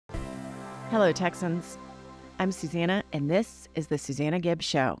Hello, Texans. I'm Susanna, and this is the Susanna Gibbs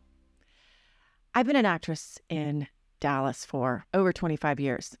Show. I've been an actress in Dallas for over 25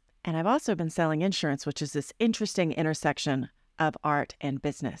 years, and I've also been selling insurance, which is this interesting intersection of art and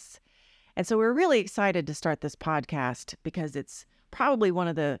business. And so we're really excited to start this podcast because it's probably one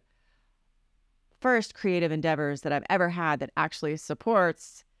of the first creative endeavors that I've ever had that actually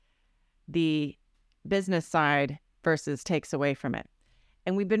supports the business side versus takes away from it.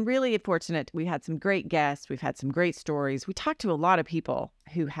 And we've been really fortunate. We had some great guests. We've had some great stories. We talked to a lot of people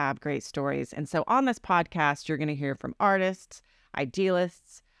who have great stories. And so on this podcast, you're going to hear from artists,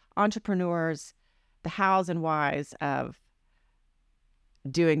 idealists, entrepreneurs, the hows and whys of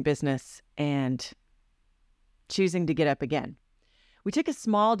doing business and choosing to get up again. We took a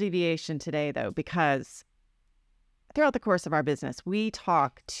small deviation today, though, because throughout the course of our business, we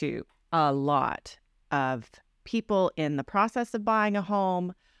talk to a lot of people in the process of buying a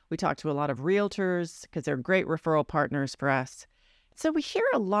home. We talk to a lot of realtors because they're great referral partners for us. So we hear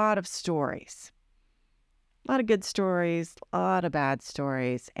a lot of stories, a lot of good stories, a lot of bad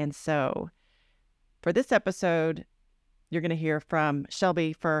stories. And so for this episode, you're going to hear from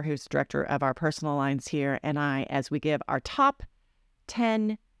Shelby Furr, who's director of our personal lines here, and I, as we give our top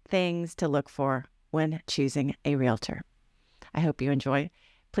 10 things to look for when choosing a realtor. I hope you enjoy.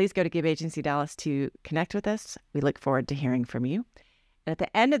 Please go to Gibb Agency Dallas to connect with us. We look forward to hearing from you. And at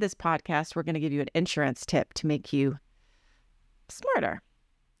the end of this podcast, we're going to give you an insurance tip to make you smarter.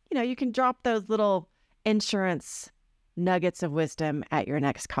 You know, you can drop those little insurance nuggets of wisdom at your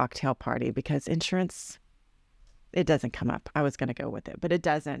next cocktail party because insurance, it doesn't come up. I was going to go with it, but it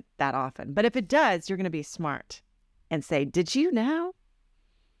doesn't that often. But if it does, you're going to be smart and say, did you know?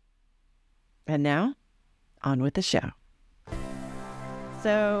 And now, on with the show.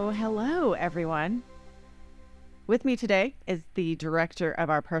 So, hello, everyone. With me today is the director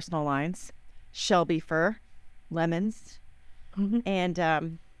of our personal lines, Shelby Furr, Lemons. And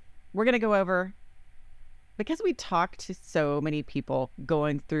we're going to go over, because we talk to so many people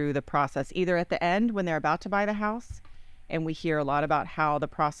going through the process, either at the end when they're about to buy the house, and we hear a lot about how the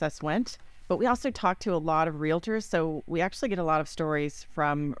process went, but we also talk to a lot of realtors. So we actually get a lot of stories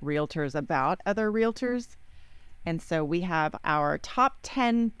from realtors about other realtors. And so we have our top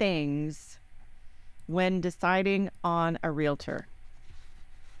 10 things when deciding on a realtor.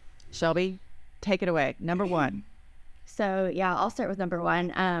 Shelby, take it away. Number one. So yeah, I'll start with number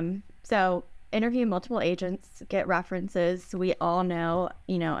one. So interview multiple agents, get references. We all know,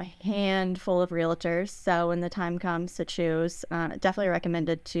 a handful of realtors. So when the time comes to choose, definitely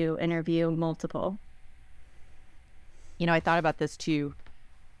recommended to interview multiple. I thought about this too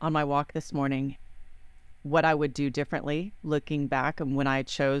on my walk this morning. What I would do differently looking back and when I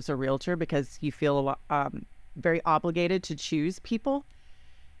chose a realtor, because you feel very obligated to choose people.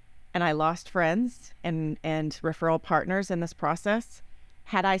 And I lost friends and referral partners in this process.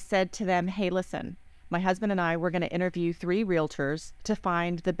 Had I said to them, hey, listen, my husband and I, we're going to interview 3 realtors to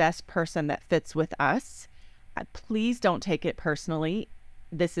find the best person that fits with us. Please don't take it personally.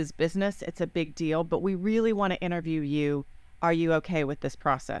 This is business. It's a big deal, but we really want to interview you. Are you okay with this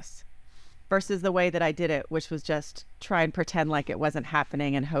process? Versus the way that I did it, which was just try and pretend like it wasn't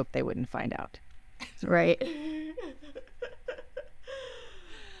happening and hope they wouldn't find out. Right.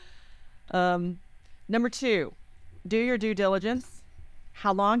 Number 2, do your due diligence.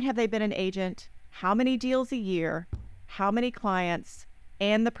 How long have they been an agent? How many deals a year? How many clients?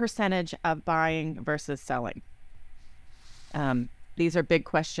 And the percentage of buying versus selling. These are big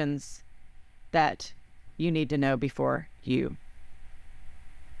questions that you need to know before you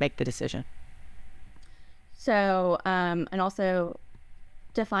make the decision. So, and also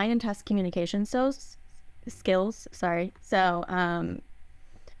define and test communication skills. So,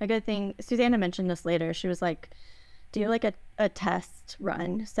 a good thing, Susanna mentioned this later. She was like, do like a test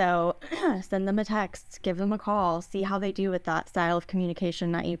run. So send them a text, give them a call, see how they do with that style of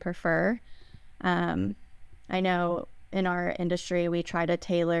communication that you prefer. I know in our industry, we try to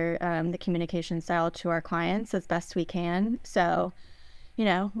tailor the communication style to our clients as best we can. So,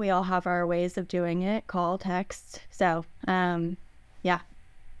 we all have our ways of doing it, call, text. So, yeah.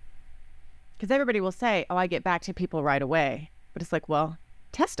 Because everybody will say, I get back to people right away. But it's like, well,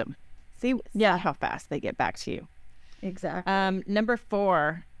 test them. See how fast they get back to you. Exactly. Number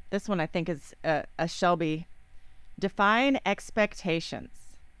 4, this one I think is a Shelby. Define expectations.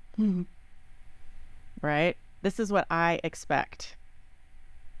 Mm-hmm. Right? This is what I expect.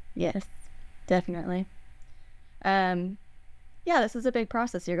 Yes, definitely. This is a big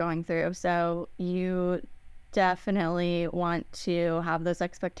process you're going through. So you definitely want to have those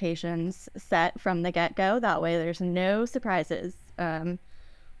expectations set from the get-go. That way there's no surprises.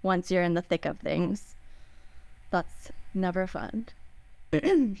 once you're in the thick of things, that's never fun. So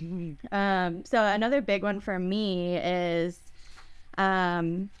another big one for me is,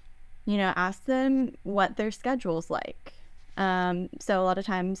 ask them what their schedule's like. So a lot of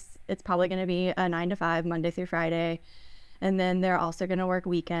times it's probably going to be a 9 to 5, Monday through Friday. And then they're also going to work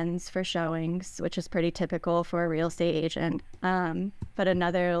weekends for showings, which is pretty typical for a real estate agent. But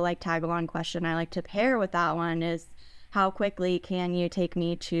another tag along question I like to pair with that one is, how quickly can you take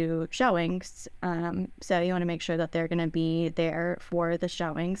me to showings? So you want to make sure that they're going to be there for the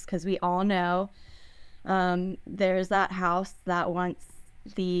showings, because we all know there's that house that wants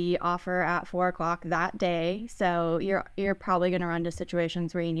the offer at 4 o'clock that day. So you're probably going to run into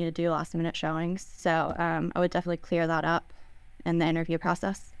situations where you need to do last minute showings. So I would definitely clear that up in the interview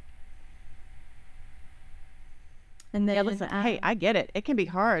process. And then, listen, hey, I get it. It can be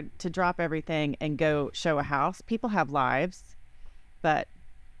hard to drop everything and go show a house. People have lives, but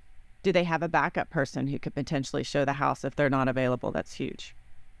do they have a backup person who could potentially show the house if they're not available? That's huge.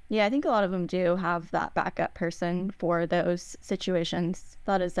 Yeah, I think a lot of them do have that backup person for those situations.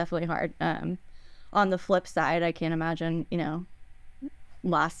 That is definitely hard. On the flip side, I can't imagine,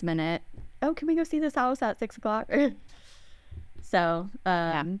 last minute, oh, can we go see this house at 6 o'clock? So,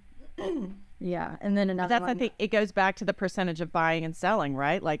 yeah. And then another I think it goes back to the percentage of buying and selling,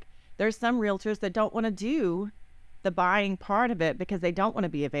 right? Like, there's some realtors that don't want to do the buying part of it because they don't want to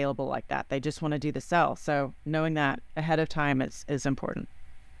be available like that. They just want to do the sell. So knowing that ahead of time is important.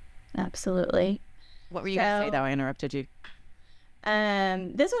 Absolutely. What were you going to say, though? I interrupted you.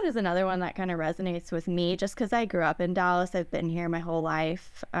 This one is another one that kind of resonates with me just because I grew up in Dallas. I've been here my whole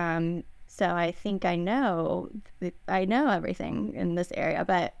life. So I think I know everything in this area,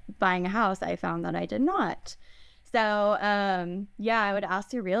 but buying a house, I found that I did not. So, I would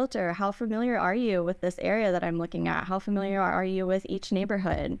ask your realtor, how familiar are you with this area that I'm looking at? How familiar are you with each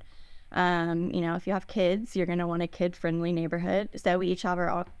neighborhood? If you have kids, you're going to want a kid-friendly neighborhood. So we each have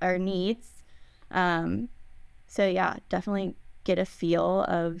our needs. Definitely get a feel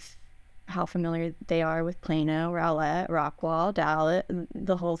of how familiar they are with Plano, Rowlett, Rockwall, Dallas,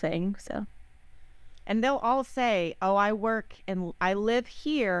 the whole thing. So, and they'll all say, "Oh, I live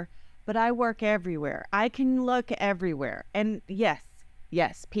here, but I work everywhere. I can look everywhere." And yes,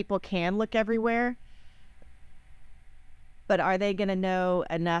 people can look everywhere. But are they going to know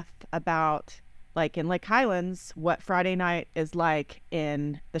enough about, like in Lake Highlands, what Friday night is like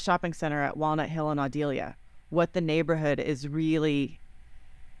in the shopping center at Walnut Hill and Audelia? What the neighborhood is really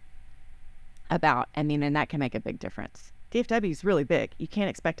about? I mean, and that can make a big difference. DFW is really big. You can't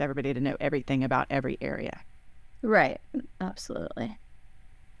expect everybody to know everything about every area. Right. Absolutely.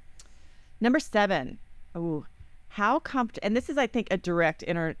 Number 7. Oh, and this is, I think, a direct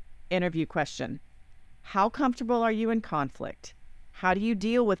interview question. How comfortable are you in conflict? How do you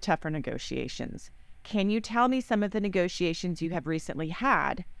deal with tougher negotiations? Can you tell me some of the negotiations you have recently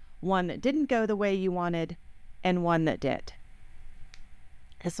had? One that didn't go the way you wanted and one that did.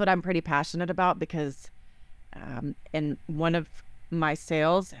 That's what I'm pretty passionate about because in one of my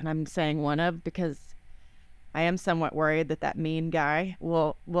sales, and I'm saying one of because I am somewhat worried that mean guy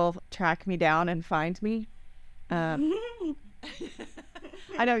will track me down and find me. I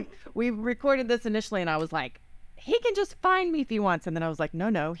know we recorded this initially and I was like, he can just find me if he wants. And then I was like,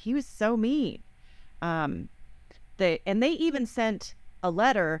 no, he was so mean. They even sent a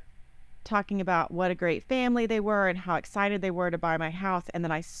letter talking about what a great family they were and how excited they were to buy my house. And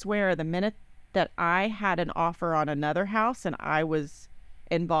then I swear the minute that I had an offer on another house and I was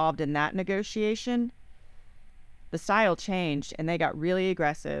involved in that negotiation, the style changed and they got really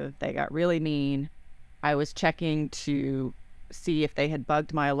aggressive. They got really mean. I was checking to see if they had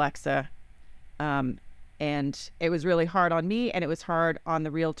bugged my Alexa. And it was really hard on me and it was hard on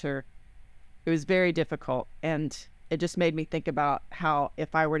the realtor. It was very difficult. And it just made me think about how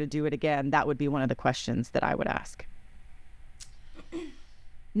if I were to do it again, that would be one of the questions that I would ask.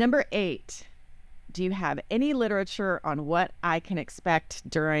 Number 8, do you have any literature on what I can expect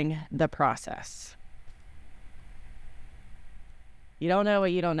during the process? You don't know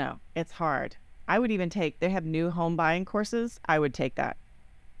what you don't know. It's hard. I would even they have new home buying courses. I would take that.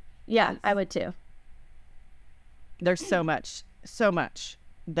 Yeah, I would too. There's so much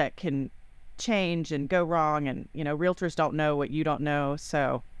that can change and go wrong. And, realtors don't know what you don't know.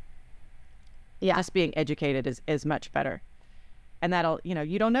 So yeah, just being educated is much better. And that'll,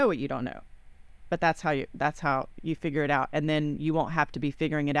 you don't know what you don't know, but that's how you figure it out. And then you won't have to be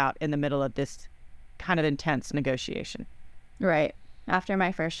figuring it out in the middle of this kind of intense negotiation. Right. After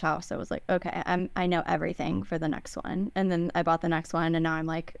my first house, I was like, okay, I know everything for the next one. And then I bought the next one and now I'm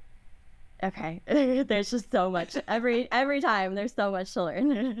like, Okay. There's just so much. Every time there's so much to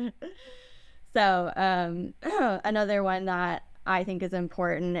learn. So, another one that I think is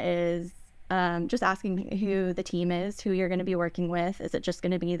important is just asking who the team is, who you're going to be working with. Is it just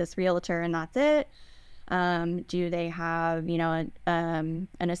going to be this realtor and that's it? Do they have, an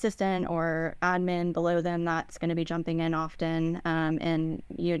assistant or admin below them that's going to be jumping in often? And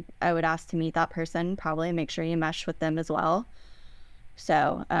I would ask to meet that person, probably make sure you mesh with them as well.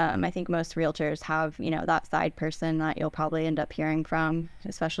 So I think most realtors have, that side person that you'll probably end up hearing from,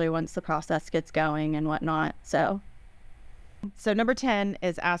 especially once the process gets going and whatnot. So number 10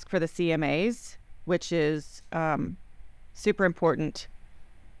 is ask for the CMAs, which is super important,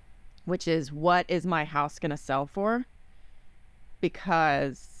 which is what is my house going to sell for?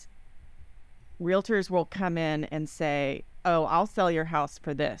 Because realtors will come in and say, oh, I'll sell your house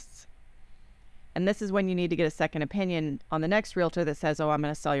for this. And this is when you need to get a second opinion on the next realtor that says, oh, I'm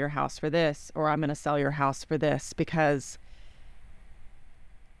going to sell your house for this, or I'm going to sell your house for this. Because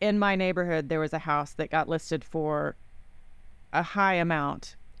in my neighborhood, there was a house that got listed for a high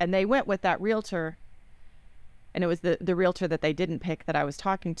amount, and they went with that realtor. And it was the realtor that they didn't pick that I was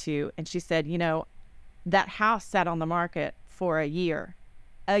talking to. And she said, that house sat on the market for a year,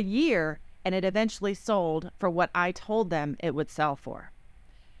 and it eventually sold for what I told them it would sell for.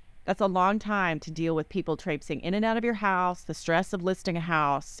 That's a long time to deal with people traipsing in and out of your house, the stress of listing a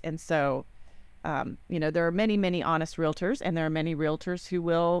house. And so, there are many, many honest realtors, and there are many realtors who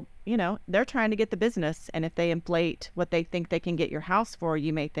will, they're trying to get the business. And if they inflate what they think they can get your house for,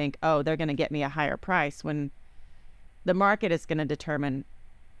 you may think, oh, they're going to get me a higher price, when the market is going to determine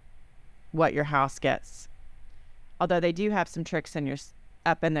what your house gets. Although they do have some tricks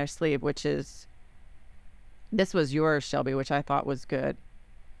up in their sleeve, which is, this was yours, Shelby, which I thought was good.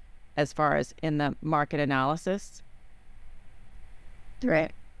 As far as in the market analysis,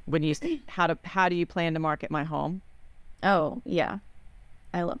 right? When you how do you plan to market my home? Oh yeah,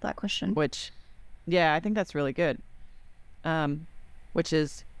 I love that question. Which, yeah, I think that's really good. Which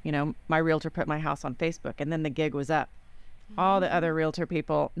is, my realtor put my house on Facebook, and then the gig was up. All the other realtor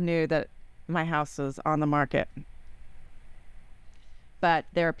people knew that my house was on the market. But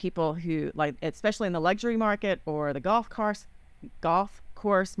there are people who, like, especially in the luxury market or the golf course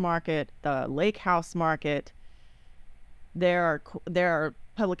market, the lake house market, there are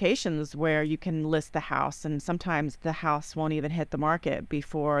publications where you can list the house, and sometimes the house won't even hit the market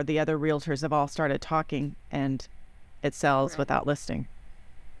before the other realtors have all started talking, and it sells without listing.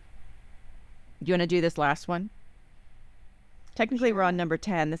 Do you want to do this last one? Technically, we're on number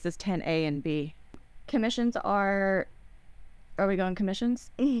 10. This is 10A and B. Commissions are we going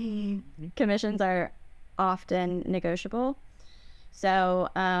commissions? Commissions are often negotiable. So,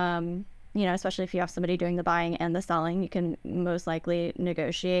 especially if you have somebody doing the buying and the selling, you can most likely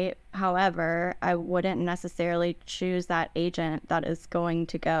negotiate. However, I wouldn't necessarily choose that agent that is going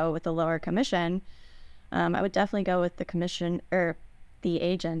to go with a lower commission. I would definitely go with the commission or the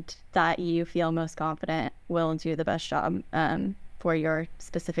agent that you feel most confident will do the best job for your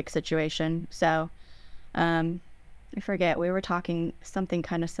specific situation. So, I forget, we were talking something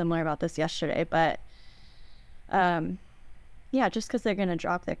kind of similar about this yesterday, but yeah, just because they're going to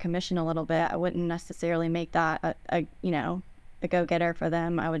drop their commission a little bit, I wouldn't necessarily make that a go-getter for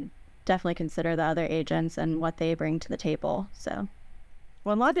them. I would definitely consider the other agents and what they bring to the table. So,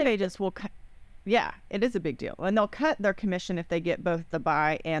 well, a lot of agents will cut. Yeah, it is a big deal. And they'll cut their commission if they get both the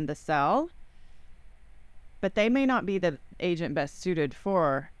buy and the sell. But they may not be the agent best suited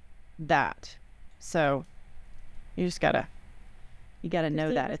for that. So you just gotta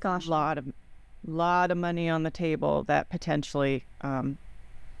know that it's a lot of money on the table that potentially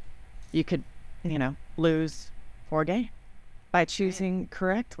you could, lose or gain by choosing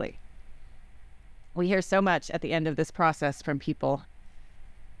correctly. We hear so much at the end of this process from people.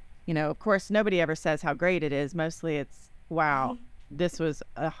 Of course, nobody ever says how great it is. Mostly it's, wow, this was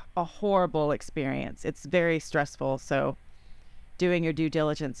a horrible experience. It's very stressful. So doing your due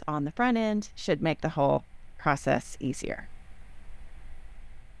diligence on the front end should make the whole process easier.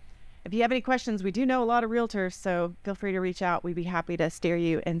 If you have any questions, we do know a lot of realtors, so feel free to reach out. We'd be happy to steer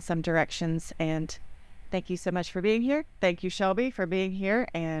you in some directions. And thank you so much for being here. Thank you, Shelby, for being here.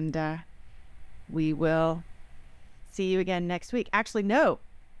 And we will see you again next week. Actually, no.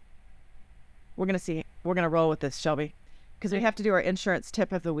 We're going to roll with this, Shelby, because we have to do our insurance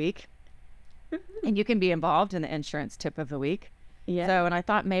tip of the week. And you can be involved in the insurance tip of the week. Yeah. So, and I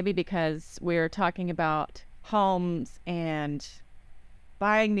thought maybe because we're talking about homes and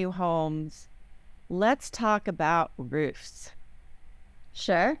buying new homes, let's talk about roofs.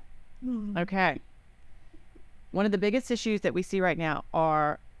 Sure. Okay. One of the biggest issues that we see right now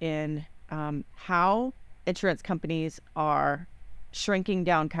are in how insurance companies are shrinking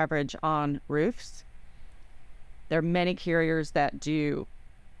down coverage on roofs. There are many carriers that do.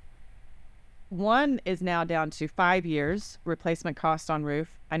 One is now down to 5 years replacement cost on roof.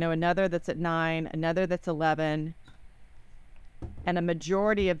 I know another that's at 9, another that's 11, and a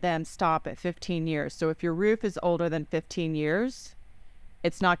majority of them stop at 15 years. So if your roof is older than 15 years,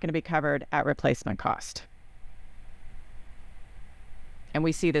 it's not going to be covered at replacement cost. And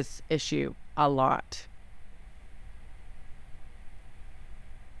we see this issue a lot.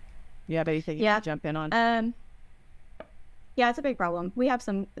 You have anything you can jump in on? Yeah, it's a big problem.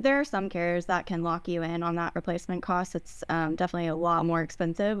 There are some carriers that can lock you in on that replacement cost. It's definitely a lot more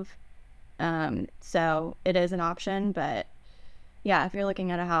expensive. So it is an option, but yeah, if you're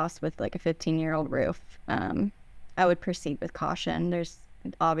looking at a house with like a 15-year-old roof, I would proceed with caution. There's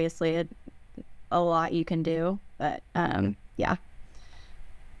obviously a lot you can do, but yeah.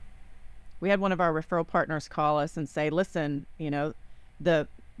 We had one of our referral partners call us and say, listen,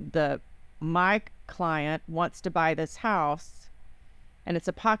 my client wants to buy this house and it's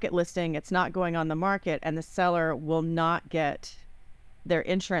a pocket listing. It's not going on the market, and the seller will not get their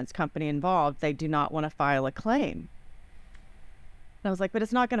insurance company involved. They do not want to file a claim. And I was like, but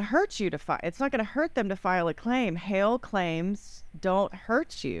it's not going to hurt you to file. It's not going to hurt them to file a claim. Hail claims don't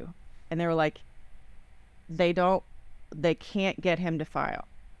hurt you. And they were like, they can't get him to file.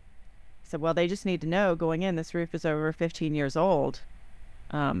 I said, well, they just need to know going in, this roof is over 15 years old.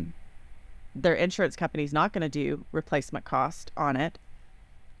 Their insurance company's not going to do replacement cost on it.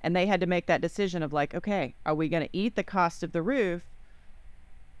 And they had to make that decision of like, okay, are we going to eat the cost of the roof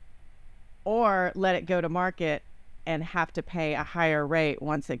or let it go to market and have to pay a higher rate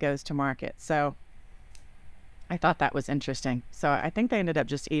once it goes to market? So I thought that was interesting. So I think they ended up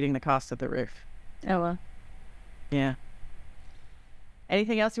just eating the cost of the roof. Oh, well. Yeah.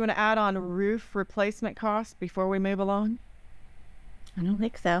 Anything else you want to add on roof replacement cost before we move along? I don't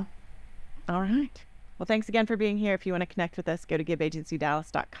think so. All right. Well, thanks again for being here. If you want to connect with us, go to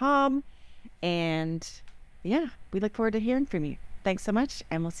giveagencydallas.com. And yeah, we look forward to hearing from you. Thanks so much.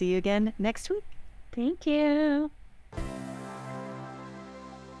 And we'll see you again next week. Thank you.